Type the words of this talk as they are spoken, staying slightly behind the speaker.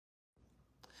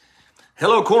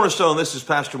Hello, Cornerstone. This is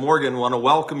Pastor Morgan. I want to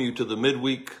welcome you to the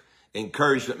Midweek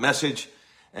encouragement message.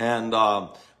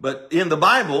 But in the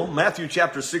Bible, Matthew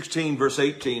chapter 16, verse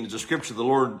 18 is a scripture the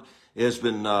Lord has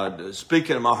been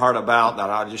speaking in my heart about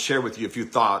that I'll just share with you a few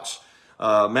thoughts.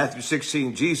 Matthew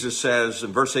 16, Jesus says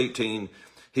in verse 18,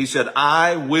 he said,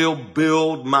 I will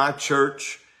build my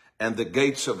church and the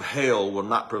gates of hell will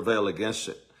not prevail against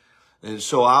it. And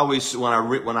so I always, when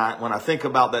I think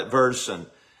about that verse and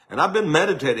I've been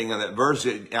meditating on that verse,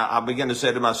 I began to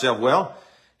say to myself, well,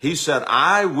 he said,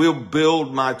 I will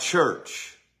build my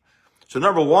church. So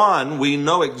number one, we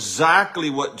know exactly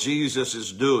what Jesus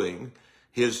is doing,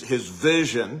 his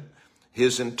vision,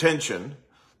 his intention,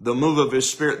 the move of his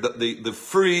spirit, the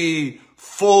free,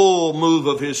 full move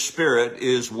of his spirit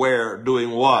is where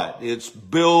doing what? It's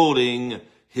building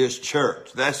his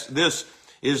church. This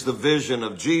is the vision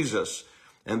of Jesus.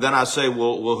 And then I say,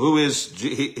 well, who is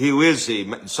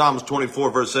he? Psalms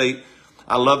 24, verse 8.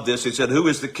 I love this. He said, who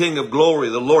is the King of glory,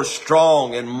 the Lord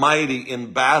strong and mighty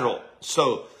in battle?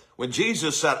 So when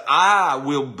Jesus said, I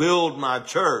will build my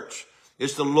church,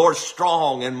 it's the Lord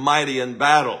strong and mighty in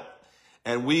battle.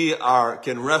 And we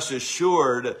can rest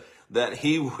assured that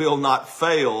he will not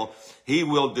fail. He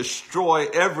will destroy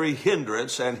every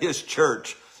hindrance and his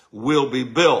church will be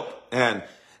built. But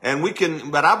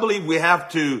I believe we have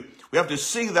to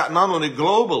see that not only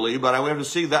globally, but we have to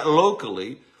see that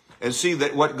locally and see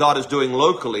that what God is doing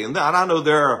locally. And I know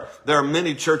there are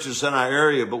many churches in our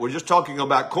area, but we're just talking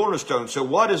about Cornerstone. So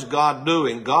what is God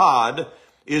doing? God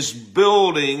is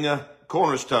building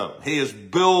Cornerstone. He is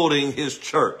building his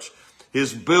church. He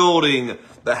is building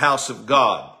the house of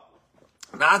God.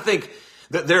 Now, I think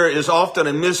that there is often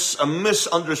a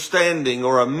misunderstanding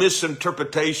or a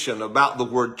misinterpretation about the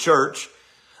word church.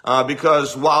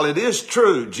 Because while it is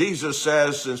true, Jesus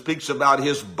says and speaks about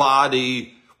his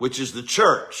body, which is the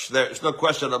church. There's no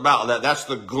question about that. That's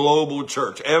the global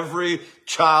church. Every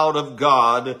child of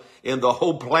God in the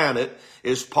whole planet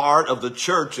is part of the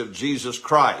church of Jesus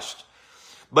Christ.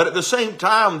 But at the same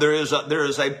time, there is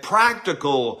a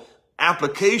practical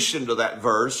application to that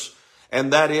verse.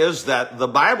 And that is that the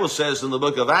Bible says in the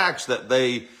book of Acts that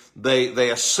they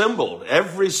assembled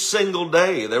every single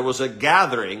day. There was a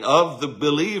gathering of the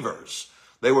believers.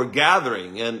 They were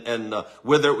gathering, and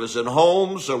whether it was in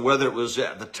homes or whether it was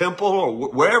at the temple or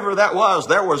wherever that was,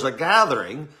 there was a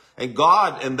gathering,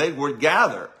 and they would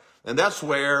gather. And that's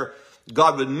where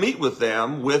God would meet with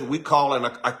them with, we call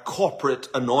it a corporate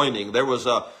anointing. There was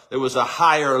a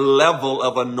higher level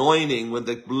of anointing when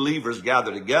the believers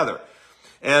gathered together.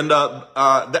 And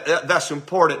that's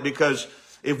important because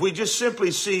if we just simply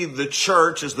see the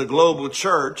church as the global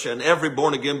church and every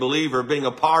born-again believer being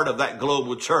a part of that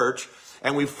global church,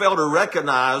 and we fail to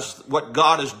recognize what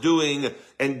God is doing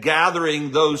and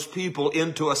gathering those people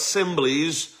into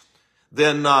assemblies,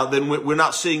 then we're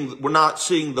not seeing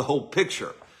the whole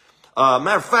picture.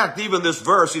 Matter of fact, even this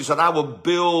verse, he said, I will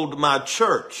build my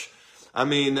church. I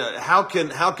mean, how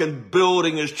can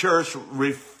building his church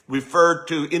refer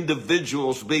to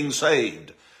individuals being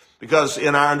saved? Because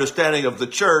in our understanding of the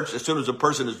church, as soon as a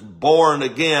person is born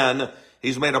again,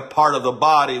 he's made a part of the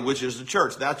body, which is the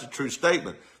church. That's a true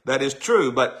statement. That is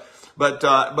true. But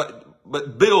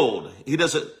build. He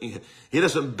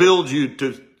doesn't build you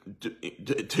to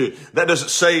that doesn't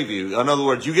save you. In other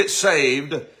words, you get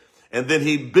saved and then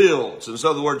he builds. And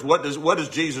so in other words, what does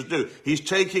Jesus do? He's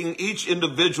taking each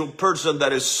individual person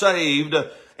that is saved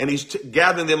and he's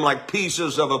gathering them like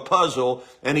pieces of a puzzle,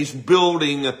 and he's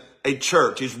building a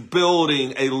church. He's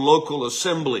building a local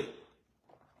assembly.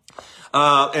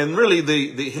 And really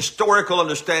the historical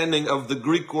understanding of the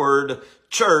Greek word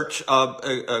church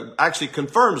actually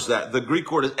confirms that. The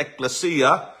Greek word is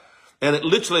ekklesia, and it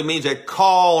literally means a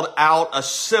called out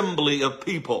assembly of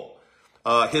people.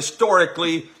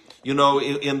 Historically, you know,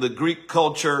 in the Greek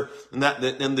culture, and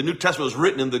the New Testament was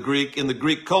written in the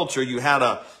Greek culture, you had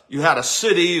a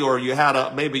city, or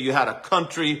maybe you had a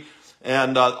country,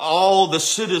 and all the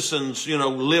citizens, you know,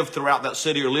 lived throughout that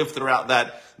city or lived throughout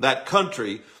that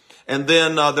country. And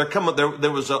then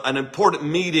there was an important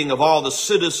meeting of all the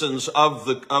citizens of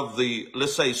the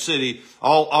let's say city,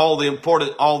 all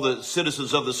the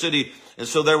citizens of the city. And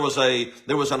so there was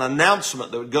an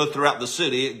announcement that would go throughout the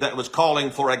city that was calling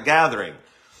for a gathering.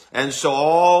 And so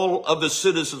all of the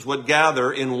citizens would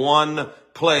gather in one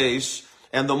place.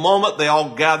 And the moment they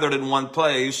all gathered in one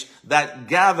place, that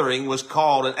gathering was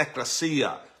called an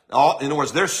ekklesia. In other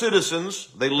words, they're citizens.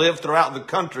 They live throughout the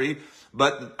country,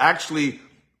 but actually,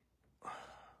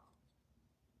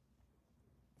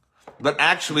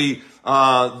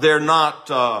 they're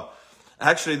not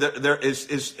Actually,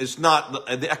 it's not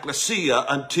the ecclesia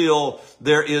until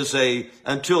there is a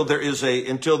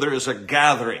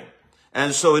gathering.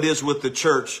 And so it is with the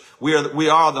church. We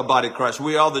are the body of Christ.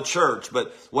 We are the church.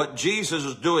 But what Jesus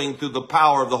is doing through the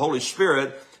power of the Holy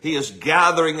Spirit, he is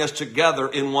gathering us together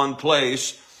in one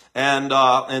place and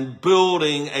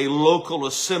building a local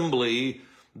assembly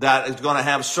that is going to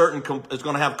have certain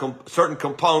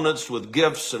components with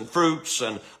gifts and fruits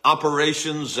and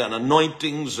operations and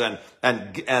anointings and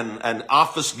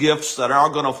office gifts that are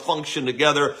going to function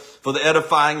together for the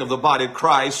edifying of the body of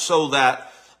Christ, so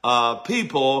that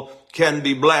people can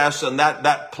be blessed, and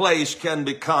that place can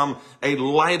become a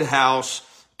lighthouse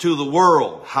to the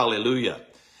world. Hallelujah.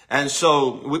 And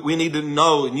so we need to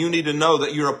know, and you need to know,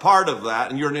 that you're a part of that,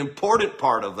 and you're an important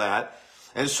part of that.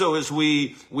 And so as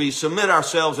we submit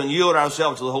ourselves and yield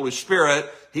ourselves to the Holy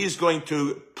Spirit, he's going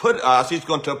to plant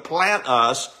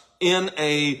us in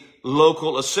a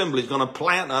local assembly. He's going to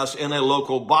plant us in a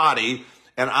local body,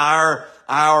 and our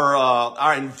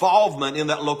involvement in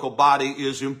that local body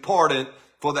is important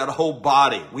for that whole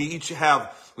body. We each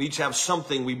have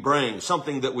something we bring,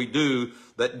 something that we do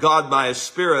that God by his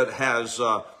Spirit has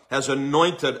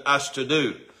anointed us to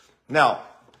do. Now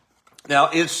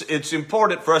it's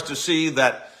important for us to see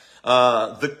that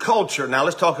the culture. Now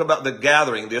let's talk about the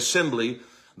gathering, the assembly.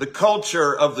 The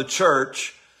culture of the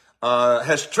church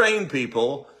has trained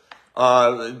people.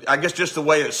 I guess just the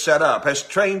way it's set up has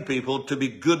trained people to be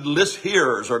good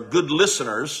hearers or good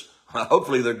listeners.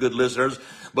 Hopefully they're good listeners,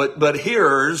 but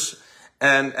hearers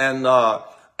and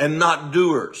not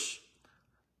doers.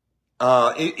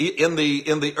 In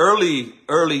the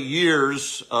early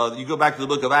years, you go back to the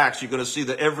book of Acts, you're going to see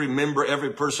that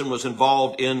every person was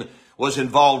involved in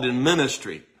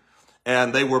ministry,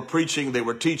 and they were preaching, they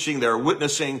were teaching, they were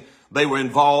witnessing, they were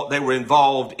involved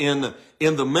in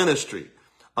the ministry.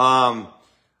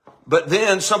 But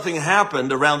then something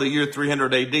happened around the year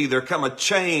 300 AD. There come a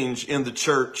change in the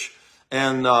church,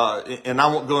 and I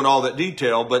won't go into all that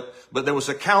detail, but there was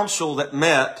a council that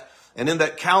met, and in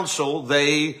that council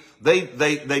they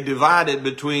divided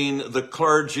between the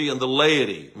clergy and the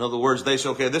laity. In other words, they said,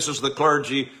 okay, this is the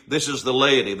clergy, this is the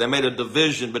laity. They made a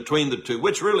division between the two,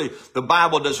 which really the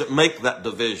Bible doesn't make that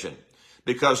division,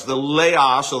 because the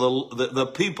laos, or the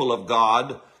people of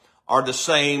God, are the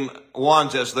same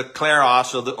ones as the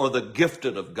kleros, or the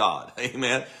gifted of God.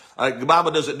 Amen. The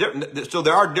Bible does it different. So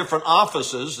there are different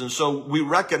offices, and so we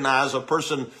recognize a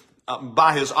person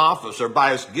by his office or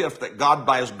by his gift that God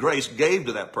by his grace gave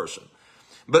to that person.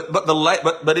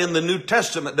 But in the New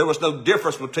Testament there was no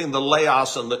difference between the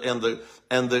laos and the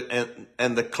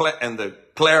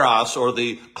kleros, or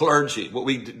the clergy,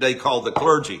 they call the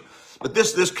clergy. But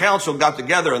this council got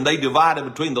together and they divided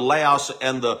between the laos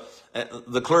and the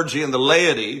clergy and the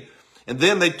laity. And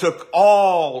then they took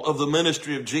all of the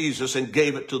ministry of Jesus and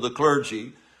gave it to the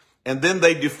clergy. And then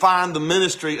they defined the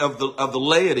ministry of the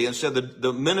laity and said that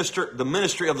the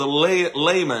ministry of the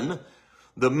layman,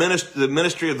 the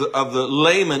ministry of the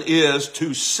layman is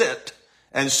to sit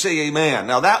and say amen.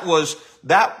 Now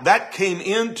that came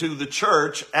into the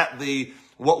church at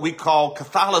what we call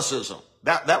Catholicism.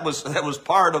 That was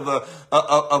part of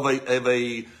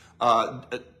a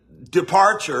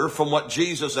departure from what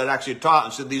Jesus had actually taught,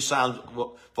 and said these signs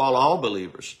will follow all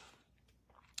believers,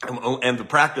 and the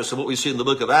practice of what we see in the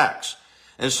book of Acts.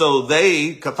 And so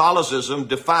Catholicism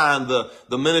defined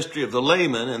the ministry of the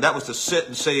layman, and that was to sit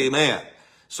and say amen.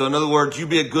 So in other words, you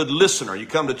be a good listener. You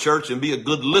come to church and be a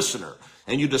good listener,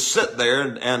 and you just sit there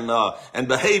and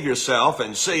behave yourself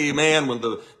and say amen when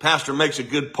the pastor makes a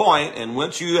good point. And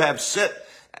once you have sit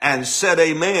and said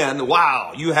amen,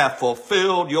 wow, you have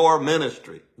fulfilled your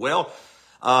ministry. Well,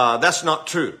 that's not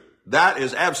true. That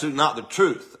is absolutely not the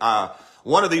truth.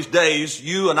 One of these days,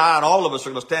 you and I and all of us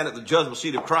are going to stand at the judgment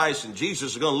seat of Christ, and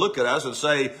Jesus is going to look at us and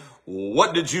say,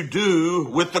 what did you do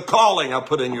with the calling I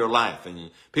put in your life?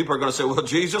 And people are going to say, well,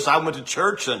 Jesus, I went to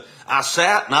church and I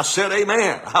sat and I said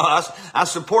amen. I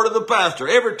supported the pastor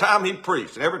every time he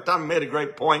preached, and every time he made a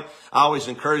great point, I always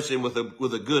encouraged him with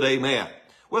a good amen.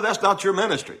 Well, that's not your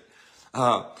ministry.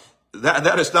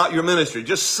 That is not your ministry.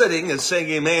 Just sitting and saying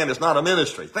amen is not a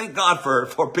ministry. Thank God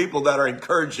for people that are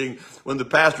encouraging when the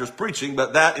pastor is preaching,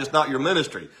 but that is not your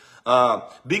ministry.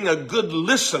 Being a good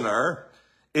listener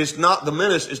is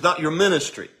not your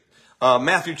ministry.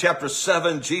 Matthew chapter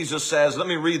 7, Jesus says, let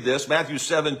me read this, Matthew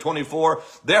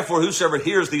 7:24. Therefore, whosoever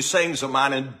hears these sayings of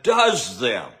mine and does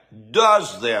them,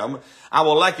 I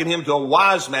will liken him to a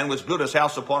wise man which built his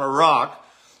house upon a rock.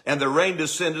 And the rain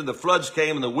descended, the floods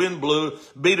came, and the wind blew,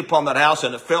 beat upon that house,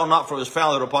 and it fell not, for it was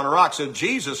founded upon a rock. So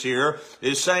Jesus here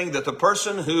is saying that the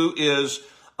person who is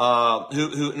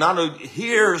who not only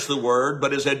hears the word,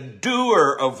 but is a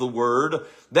doer of the word,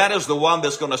 that is the one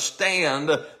that's going to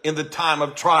stand in the time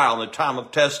of trial, in the time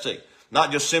of testing,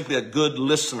 not just simply a good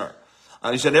listener.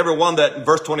 He said, everyone that,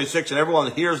 verse 26, and everyone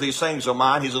that hears these sayings of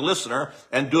mine, he's a listener,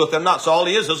 and doeth them not. So all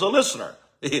he is a listener.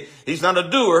 He's not a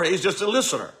doer, he's just a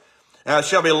listener.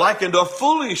 Shall be likened to a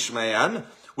foolish man,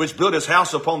 which built his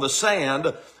house upon the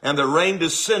sand, and the rain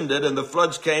descended, and the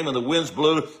floods came, and the winds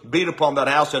blew, beat upon that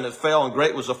house, and it fell, and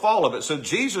great was the fall of it. So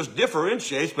Jesus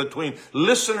differentiates between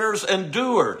listeners and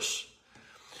doers.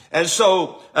 And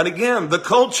so, and again, the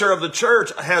culture of the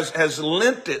church has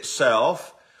lent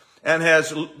itself and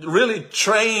has really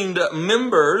trained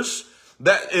members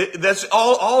that's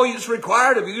all is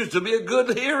required of you is to be a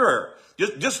good hearer.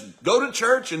 Just go to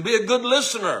church and be a good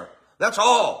listener. That's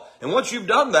all. And once you've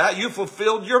done that, you've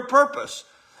fulfilled your purpose.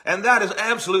 And that is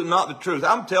absolutely not the truth.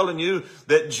 I'm telling you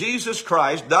that Jesus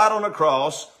Christ died on a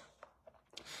cross,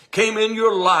 came in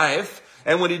your life,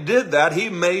 and when he did that, he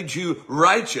made you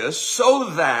righteous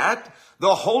so that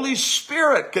the Holy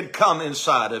Spirit could come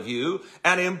inside of you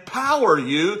and empower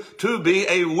you to be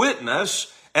a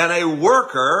witness and a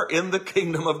worker in the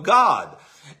kingdom of God.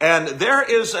 And there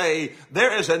is a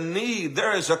need,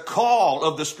 there is a call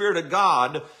of the Spirit of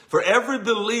God for every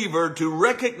believer to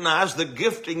recognize the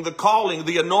gifting, the calling,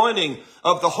 the anointing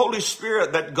of the Holy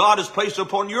Spirit that God has placed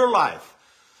upon your life.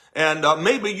 And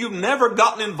maybe you've never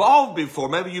gotten involved before.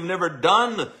 Maybe you've never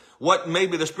done what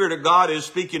maybe the Spirit of God is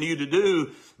speaking to you to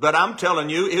do. But I'm telling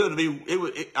you,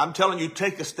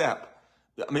 take a step.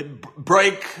 I mean,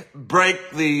 break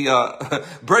the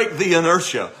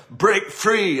inertia, break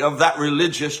free of that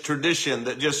religious tradition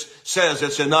that just says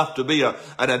it's enough to be an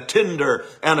attender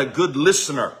and a good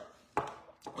listener.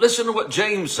 Listen to what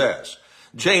James says.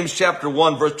 James chapter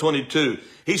 1, verse 22.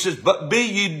 He says, but be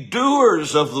ye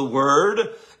doers of the word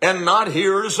and not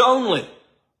hearers only.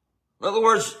 In other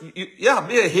words, be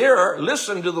a hearer,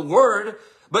 listen to the word,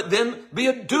 but then be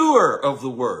a doer of the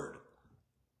word.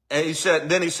 And he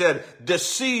said,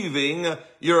 deceiving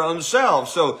your own self.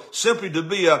 So simply to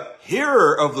be a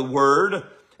hearer of the word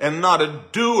and not a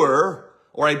doer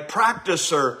or a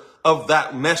practicer of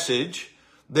that message,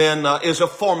 then is a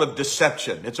form of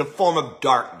deception. It's a form of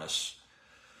darkness.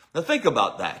 Now think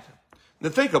about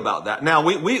that. Now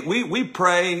we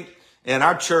pray in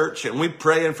our church, and we're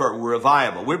praying for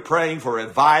revival. We're praying for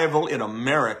revival in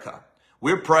America.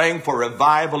 We're praying for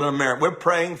revival in America. We're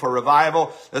praying for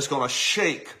revival that's going to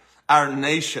shake our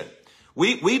nation.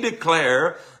 We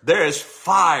declare there is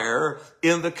fire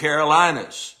in the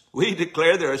Carolinas. We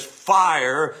declare there is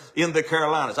fire in the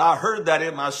Carolinas. I heard that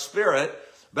in my spirit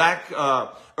back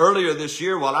earlier this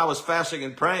year while I was fasting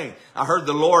and praying. I heard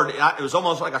the Lord, it was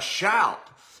almost like a shout.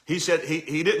 He said,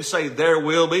 he didn't say there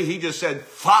will be. He just said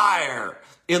fire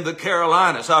in the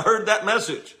Carolinas. I heard that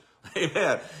message.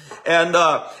 Amen.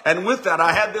 And with that,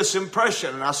 I had this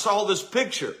impression, and I saw this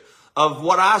picture of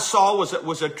what I saw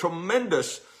was a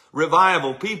tremendous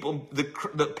revival. People, the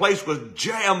place was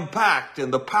jam-packed,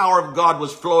 and the power of God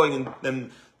was flowing,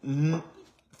 and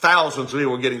thousands of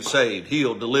people were getting saved,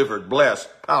 healed, delivered, blessed,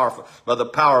 powerful by the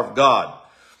power of God.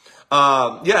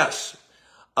 Yes,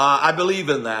 I believe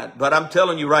in that, but I'm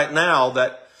telling you right now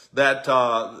that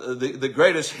the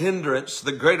greatest hindrance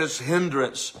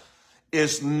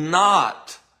is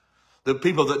not the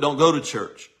people that don't go to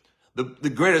church. The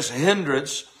greatest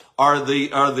hindrance are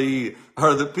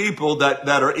the people that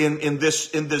are in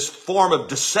this form of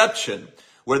deception,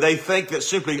 where they think that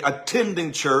simply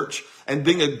attending church and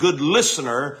being a good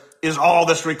listener is all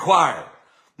that's required.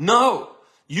 No.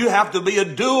 You have to be a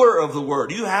doer of the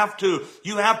word. You have to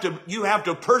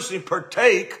personally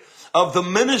partake of the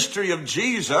ministry of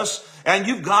Jesus, and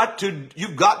you've got to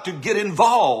get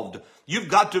involved. You've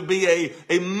got to be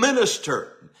a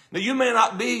minister. Now, you may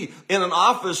not be in an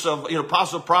office of,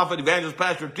 apostle, prophet, evangelist,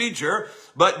 pastor, teacher,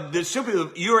 but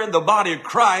simply you're in the body of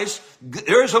Christ.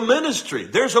 There's a ministry.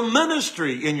 There's a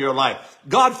ministry in your life.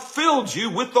 God filled you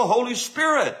with the Holy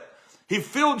Spirit. He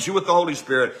filled you with the Holy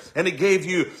Spirit, and He gave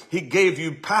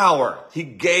you power. He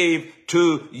gave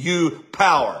to you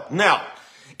power. Now,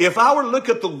 if I were to look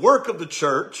at the work of the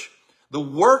church,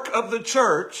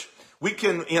 we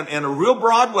can, in a real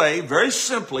broad way, very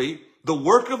simply, the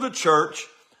work of the church,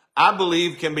 I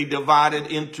believe, can be divided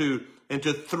into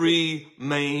three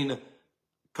main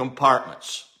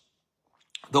compartments.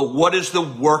 What is the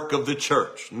work of the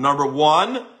church? Number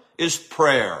one is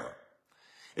prayer.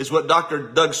 It's what Dr.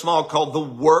 Doug Small called the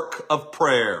work of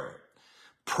prayer.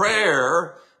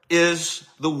 Prayer is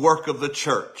the work of the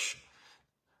church.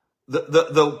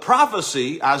 The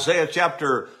prophecy, Isaiah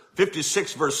chapter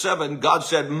 56, verse 7, God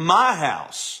said, my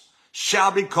house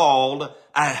shall be called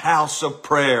a house of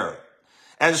prayer.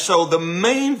 And so the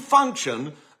main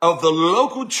function of the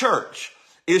local church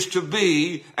is to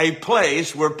be a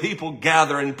place where people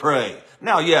gather and pray.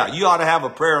 Now, yeah, you ought to have a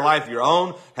prayer life of your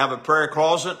own, have a prayer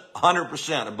closet,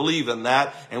 100%. I believe in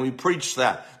that, and we preach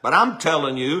that. But I'm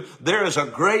telling you, there is a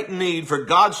great need for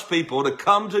God's people to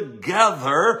come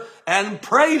together and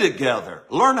pray together.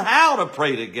 Learn how to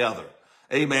pray together.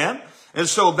 Amen. And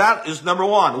so that is number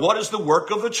one. What is the work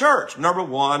of the church? Number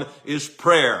one is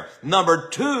prayer. Number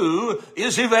two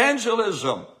is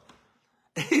evangelism.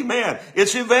 Amen.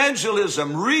 It's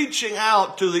evangelism, reaching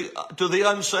out to the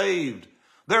unsaved.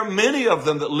 There are many of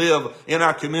them that live in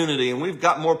our community, and we've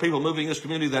got more people moving in this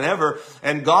community than ever.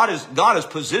 And God has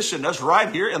positioned us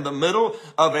right here in the middle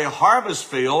of a harvest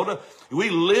field. We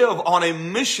live on a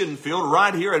mission field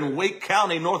right here in Wake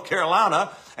County, North Carolina,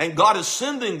 and God is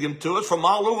sending them to us from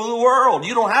all over the world.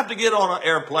 You don't have to get on an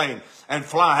airplane and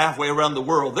fly halfway around the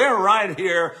world. They're right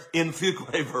here in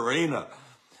Fuquay Varina.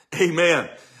 Amen.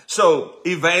 So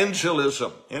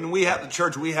evangelism, and we have the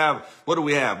church. We have, what do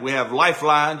we have? We have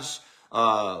lifelines.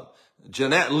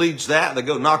 Jeanette leads that. They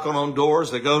go knocking on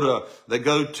doors. They go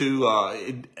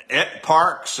to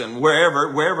parks and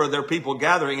wherever there are people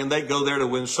gathering, and they go there to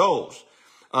win souls.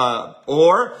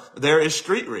 Or there is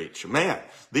street reach. Man,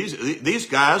 these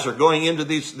guys are going into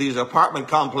these apartment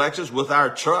complexes with our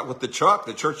truck, with the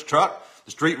church truck,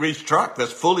 the street reach truck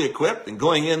that's fully equipped, and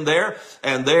going in there,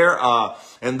 and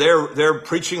they're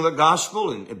preaching the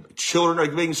gospel, and children are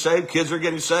being saved, kids are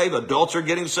getting saved, adults are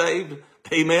getting saved.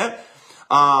 Amen.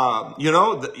 But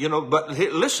hey,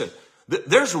 listen,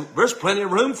 there's plenty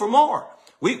of room for more.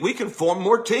 We can form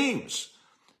more teams.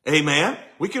 Amen.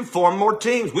 We can form more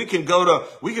teams. We could do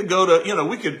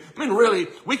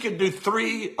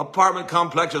 3 apartment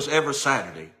complexes every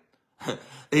Saturday.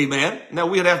 Amen. Now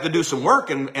we'd have to do some work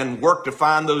and work to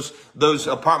find those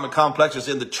apartment complexes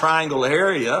in the Triangle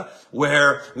area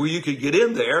where you could get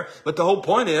in there. But the whole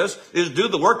point is do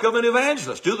the work of an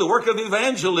evangelist. Do the work of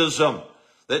evangelism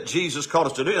that Jesus called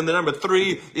us to do. And the number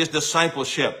 3 is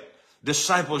discipleship.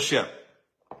 Discipleship.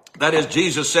 That is,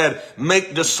 Jesus said,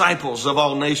 make disciples of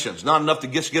all nations. Not enough to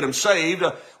just get them saved.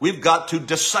 We've got to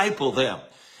disciple them.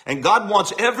 And God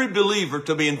wants every believer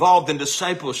to be involved in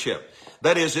discipleship.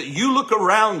 That is, that you look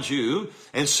around you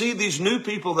and see these new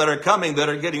people that are coming, that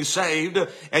are getting saved,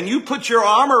 and you put your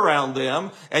arm around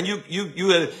them, and you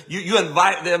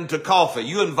invite them to coffee,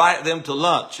 you invite them to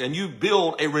lunch, and you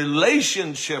build a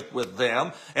relationship with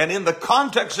them. And in the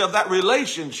context of that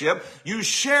relationship, you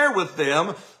share with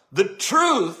them the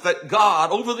truth that God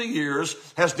over the years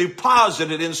has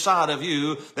deposited inside of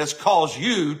you that's caused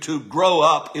you to grow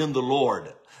up in the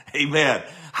Lord. Amen.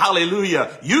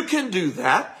 Hallelujah. You can do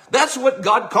that. That's what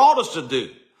God called us to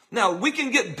do. Now, we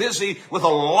can get busy with a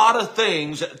lot of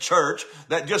things at church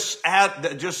that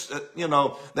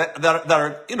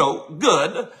are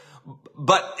good,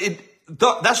 but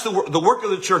that's the work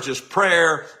of the church is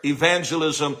prayer,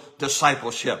 evangelism,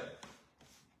 discipleship.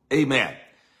 Amen.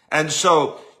 And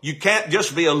so you can't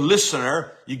just be a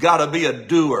listener. You got to be a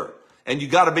doer, and you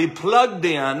got to be plugged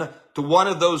in to one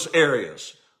of those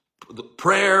areas: the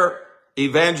prayer,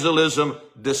 evangelism,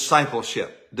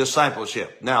 discipleship.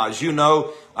 Now, as you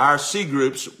know, our C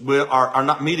groups are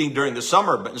not meeting during the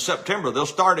summer, but in September they'll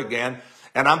start again.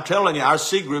 And I'm telling you, our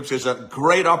C groups is a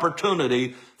great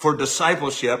opportunity for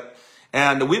discipleship.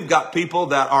 And we've got people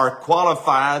that are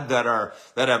qualified, that are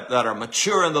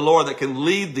mature in the Lord, that can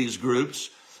lead these groups.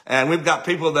 And we've got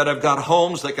people that have got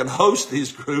homes that can host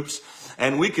these groups.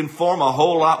 And we can form a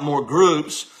whole lot more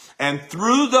groups. And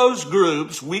through those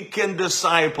groups, we can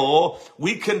disciple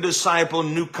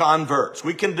new converts.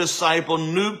 We can disciple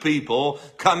new people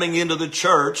coming into the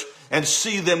church and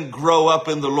see them grow up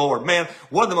in the Lord. Man,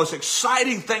 one of the most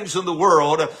exciting things in the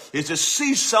world is to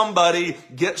see somebody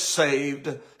get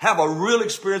saved, have a real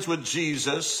experience with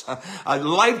Jesus, a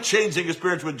life-changing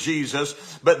experience with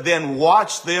Jesus, but then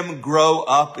watch them grow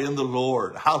up in the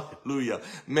Lord. Hallelujah.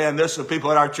 Man, there's some people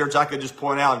at our church I could just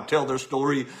point out and tell their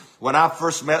story. When I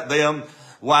first met them,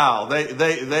 wow, they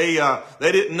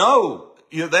didn't know,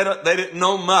 they didn't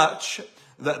know much.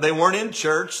 They weren't in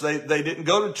church. They didn't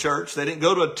go to church. They didn't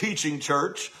go to a teaching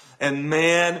church. And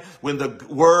man, when the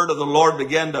word of the Lord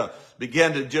began to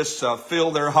just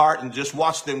fill their heart and just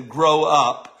watch them grow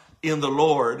up in the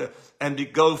Lord, and to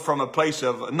go from a place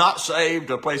of not saved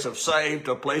to a place of saved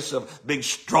to a place of being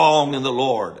strong in the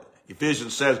Lord.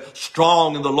 Ephesians says,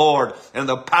 strong in the Lord and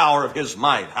the power of his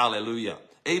might. Hallelujah.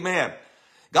 Amen.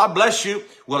 God bless you.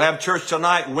 We'll have church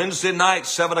tonight, Wednesday night,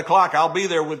 7 o'clock. I'll be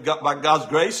there by God's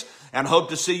grace, and hope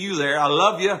to see you there. I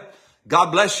love you. God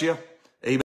bless you.